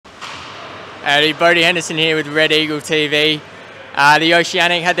Bodie Henderson here with Red Eagle TV. The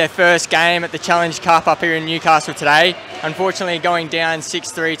Oceanic had their first game at the Challenge Cup up here in Newcastle today. Unfortunately going down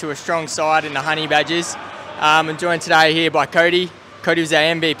 6-3 to a strong side in the Honey Badgers. I'm joined today here by Cody. Cody was our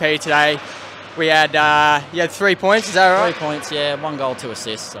MVP today. We had, you had 3 points, is that right? 3 points, yeah. 1 goal, 2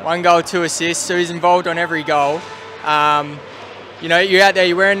 assists. So. 1 goal, 2 assists, so he's involved on every goal. You know, you're out there,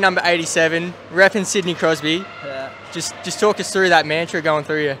 you're wearing number 87, repping Sidney Crosby. Yeah. Just talk us through that mantra going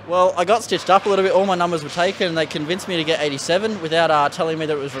through you. Well, I got stitched up a little bit. All my numbers were taken and they convinced me to get 87 without telling me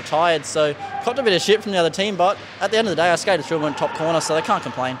that it was retired. So copped a bit of shit from the other team, but at the end of the day, I skated through and went top corner, so they can't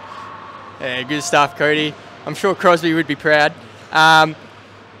complain. Yeah, good stuff, Cody. I'm sure Crosby would be proud.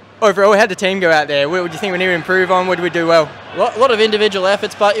 Overall, how'd the team go out there? What do you think we need to improve on? What did we do well? A lot of individual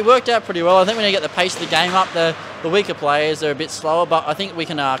efforts, but it worked out pretty well. I think we need to get the pace of the game up. The weaker players are a bit slower, but I think we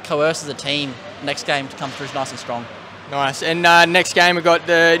can coerce as a team next game to come through nice and strong. Nice. And next game, we've got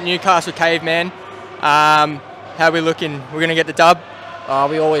the Newcastle Caveman. How are we looking? We're going to get the dub?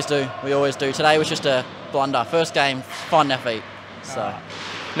 We always do. We always do. Today was just a blunder. First game, finding our feet. So.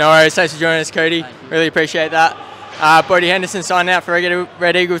 No worries. Thanks for joining us, Cody. Really appreciate that. Bodie Henderson signing out for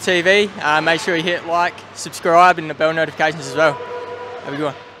Red Eagle TV. Make sure you hit like, subscribe, and the bell notifications as well. Have a good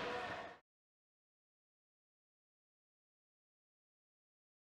one.